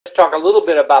talk a little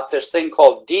bit about this thing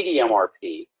called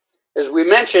DDMRP. As we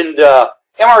mentioned,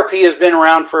 MRP has been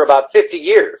around for about 50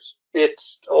 years.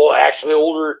 It's actually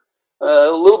older,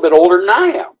 a little bit older than I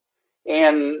am.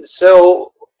 And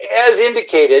so, as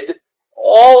indicated,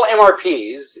 all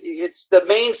MRPs, it's the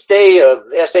mainstay of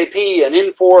SAP and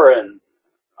Infor and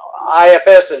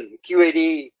IFS and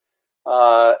QAD,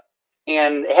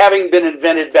 and having been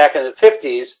invented back in the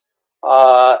 50s,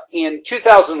 in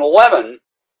 2011,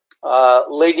 a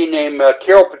lady named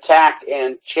Carol Patak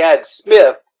and Chad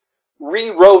Smith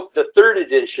rewrote the third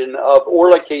edition of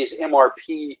Orlicke's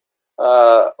MRP,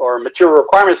 or Material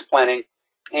Requirements Planning,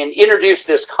 and introduced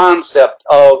this concept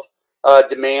of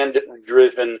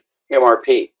demand-driven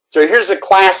MRP. So here's a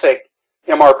classic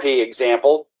MRP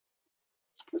example.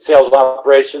 Sales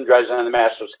operation drives on the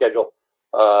master schedule.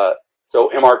 So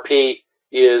MRP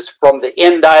is from the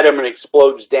end item and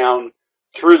explodes down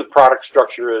through the product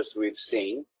structure as we've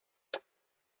seen.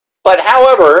 But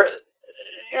however,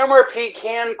 MRP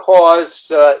can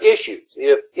cause issues.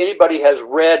 If anybody has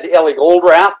read Ellie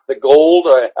Goldratt, The Gold,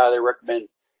 I highly recommend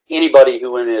anybody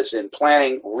who is in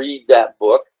planning read that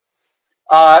book.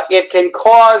 It can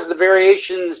cause the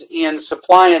variations in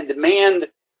supply and demand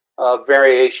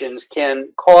variations can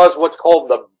cause what's called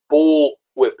the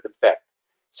bullwhip effect.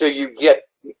 So you get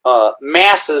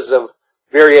masses of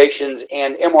variations,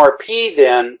 and MRP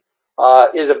then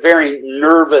is a very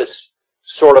nervous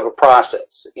sort of a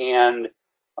process. And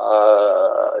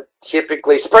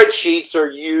typically spreadsheets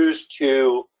are used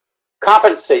to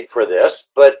compensate for this,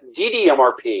 but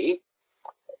DDMRP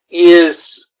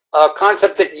is a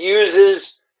concept that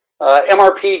uses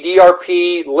MRP,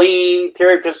 DRP, Lean,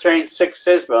 Theory of Constraints, Six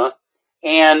Sigma,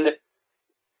 and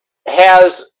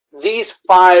has these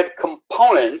 5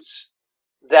 components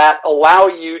that allow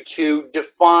you to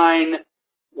define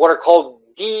what are called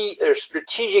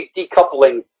strategic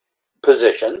decoupling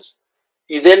positions.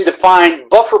 You then define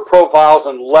buffer profiles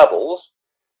and levels,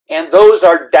 and those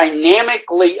are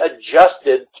dynamically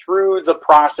adjusted through the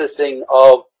processing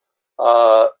of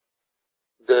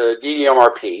the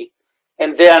DDMRP,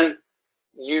 and then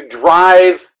you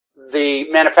drive the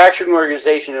manufacturing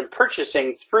organization and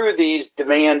purchasing through these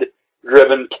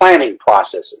demand-driven planning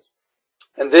processes.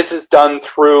 And this is done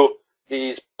through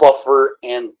these buffer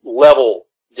and level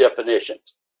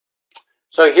definitions.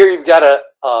 So here you've got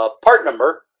a part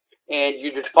number, and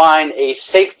you define a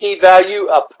safety value,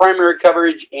 a primary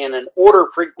coverage, and an order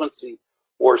frequency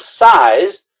or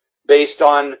size based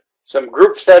on some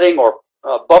group setting or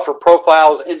buffer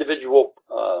profiles, individual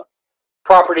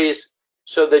properties,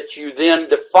 so that you then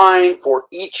define for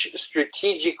each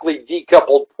strategically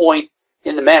decoupled point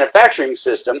in the manufacturing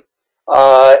system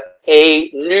a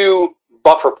new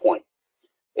buffer point.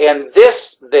 And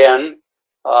this then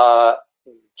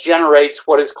generates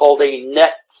what is called a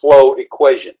net flow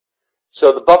equation.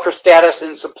 So the buffer status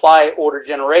and supply order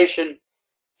generation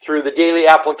through the daily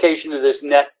application of this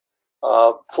net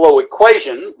flow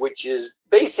equation, which is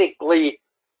basically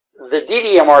the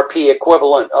DDMRP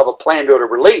equivalent of a planned order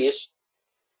release.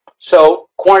 So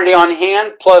quantity on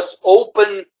hand plus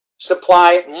open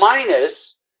supply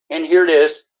minus, and here it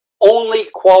is, only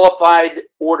qualified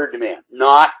order demand,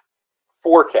 not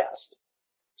forecast.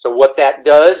 So what that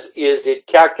does is it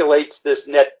calculates this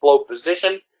net flow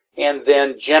position and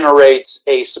then generates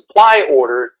a supply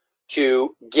order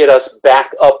to get us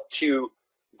back up to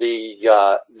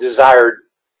the desired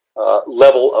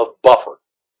level of buffer.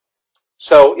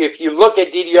 So if you look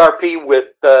at DDRP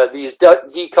with these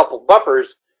decoupled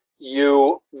buffers,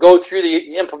 you go through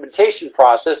the implementation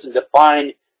process and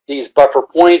define these buffer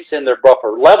points and their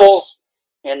buffer levels,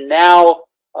 and now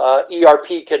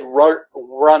ERP can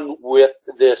run with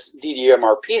this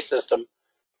DDMRP system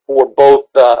for both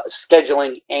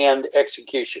scheduling and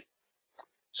execution.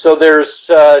 So there's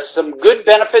some good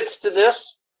benefits to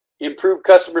this. Improve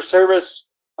customer service.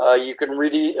 You can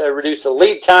reduce the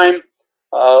lead time.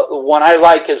 One I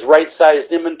like is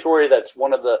right-sized inventory. That's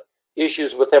one of the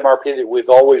issues with MRP that we've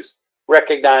always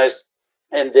recognized.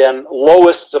 And then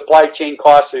lowest supply chain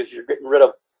costs is you're getting rid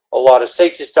of a lot of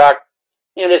safety stock.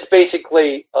 And it's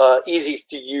basically easy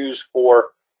to use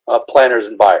for planners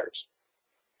and buyers.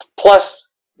 Plus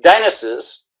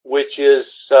Dynasis, which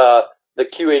is the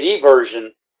QAD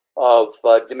version of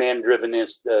demand-driven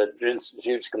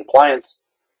institutes compliance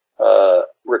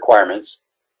requirements,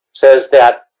 says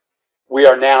that we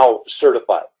are now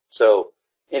certified. So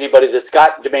anybody that's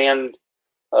got demand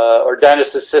or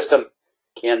Dynasis system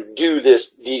can do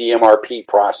this DDMRP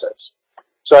process.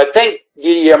 So I think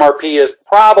DDMRP is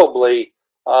probably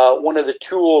one of the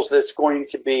tools that's going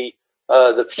to be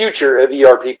the future of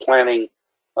ERP planning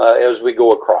as we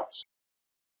go across.